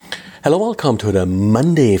Hello, welcome to the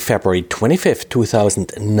Monday, February 25th,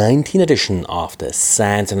 2019 edition of the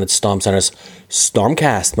SANS Internet Storm Center's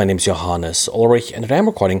StormCast. My name is Johannes Ulrich and today I'm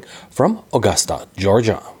recording from Augusta,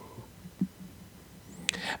 Georgia.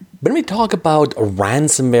 When we talk about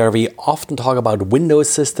ransomware, we often talk about Windows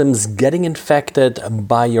systems getting infected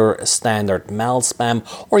by your standard mail spam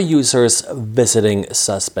or users visiting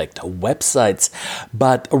suspect websites.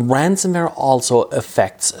 But ransomware also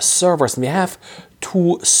affects servers, and we have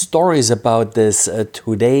two stories about this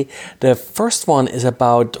today. The first one is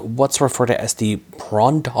about what's referred to as the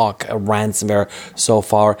Prontok ransomware so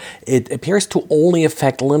far. It appears to only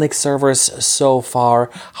affect Linux servers so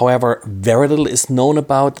far. However, very little is known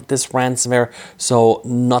about this ransomware, so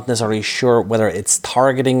not necessarily sure whether it's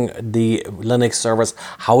targeting the Linux servers,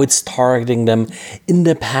 how it's targeting them. In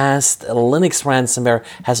the past, Linux ransomware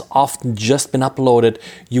has often just been uploaded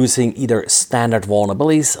using either standard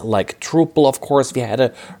vulnerabilities like Drupal, of course, we had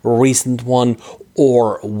a recent one,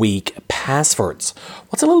 or weak passwords.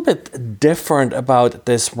 What's a little bit different about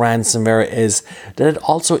this ransomware is that it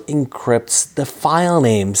also encrypts the file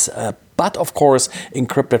names. But of course,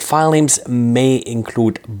 encrypted file names may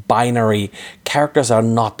include binary characters that are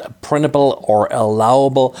not printable or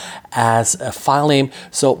allowable as a file name.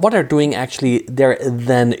 So what they're doing actually, they're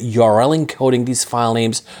then URL encoding these file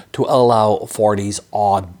names to allow for these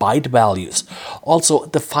odd byte values. Also,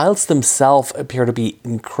 the files themselves appear to be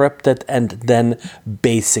encrypted and then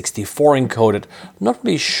base 64 encoded. Not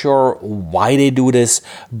really sure why they do this,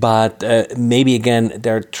 but maybe again,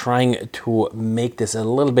 they're trying to make this a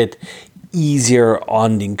little bit easier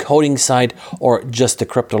on the encoding side, or just the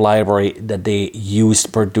crypto library that they use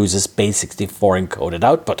produces base 64 encoded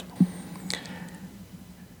output.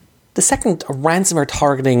 The second, ransomware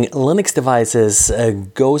targeting Linux devices,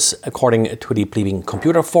 goes according to the Bleeping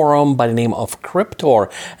Computer Forum by the name of Cryptor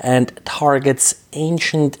and targets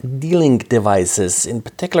ancient D-Link devices, in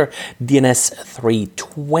particular DNS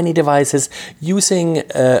 320 devices, using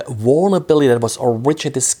a vulnerability that was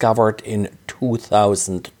originally discovered in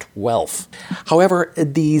 2012. However,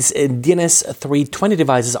 these DNS 320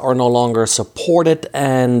 devices are no longer supported,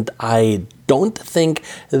 and I don't think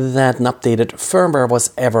that an updated firmware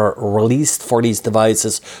was ever released for these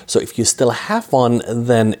devices. So if you still have one,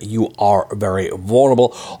 then you are very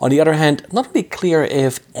vulnerable. On the other hand, not really clear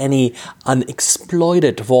if any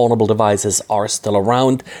unexploited vulnerable devices are still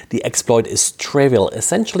around. The exploit is trivial.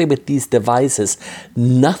 Essentially, with these devices,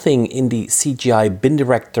 nothing in the CGI bin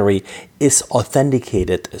directory is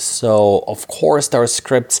authenticated. So, of course, there are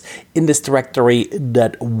scripts in this directory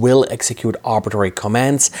that will execute arbitrary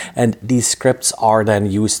commands, and these scripts are then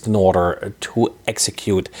used in order to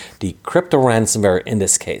execute the crypto ransomware in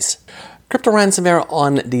this case. Crypto ransomware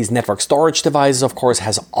on these network storage devices, of course,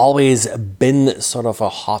 has always been sort of a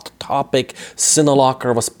hot topic.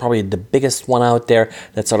 Synolocker was probably the biggest one out there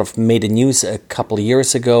that sort of made the news a couple of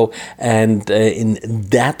years ago. And in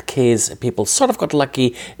that case, people sort of got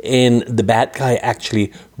lucky in the bad guy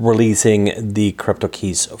actually releasing the crypto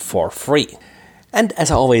keys for free. And as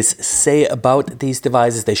I always say about these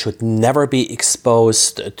devices, they should never be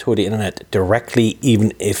exposed to the internet directly,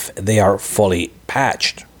 even if they are fully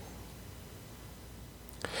patched.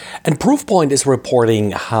 And Proofpoint is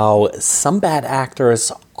reporting how some bad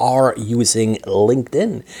actors are using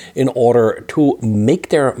LinkedIn in order to make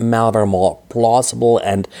their malware more plausible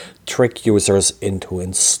and trick users into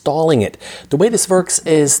installing it. The way this works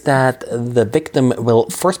is that the victim will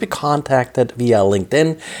first be contacted via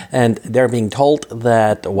LinkedIn, and they're being told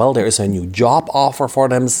that, well, there is a new job offer for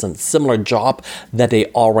them, some similar job that they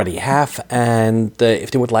already have, and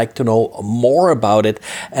if they would like to know more about it.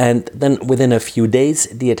 And then within a few days,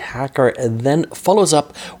 the attacker then follows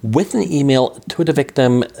up with an email to the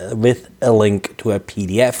victim with a link to a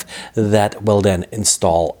PDF that will then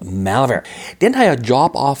install malware. The entire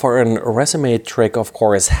job offer and resume trick, of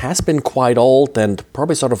course, has been quite old and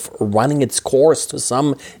probably sort of running its course to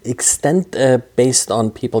some extent based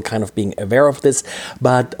on people kind of being aware of this.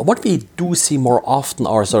 But what we do see more often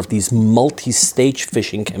are sort of these multi-stage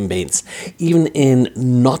phishing campaigns, even in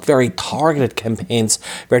not very targeted campaigns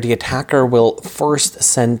where the attacker will first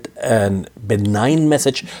send a benign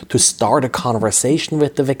message to start a conversation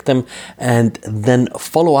with the victim and then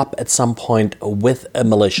follow up at some point with a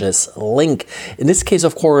malicious link. In this case,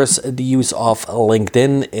 of course, the use of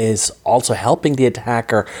LinkedIn is also helping the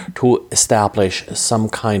attacker to establish some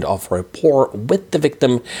kind of rapport with the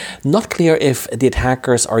victim. Not clear if the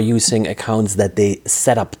attackers are using accounts that they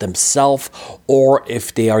set up themselves or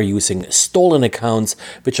if they are using stolen accounts,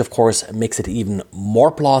 which of course makes it even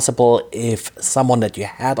more plausible if someone that you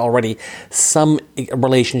had already some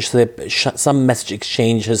relationship, some message exchange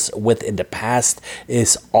exchanges with in the past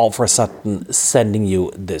is all of a sudden sending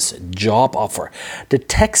you this job offer. The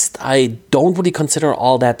text I don't really consider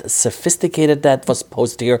all that sophisticated that was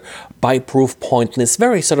posted here by Proofpoint, and is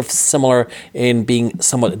very sort of similar in being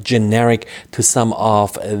somewhat generic to some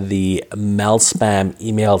of the mail spam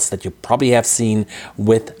emails that you probably have seen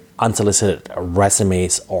with unsolicited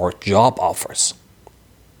resumes or job offers.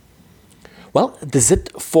 Well, this is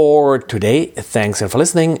it for today. Thanks again for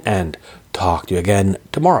listening, and talk to you again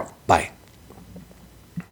tomorrow. Bye.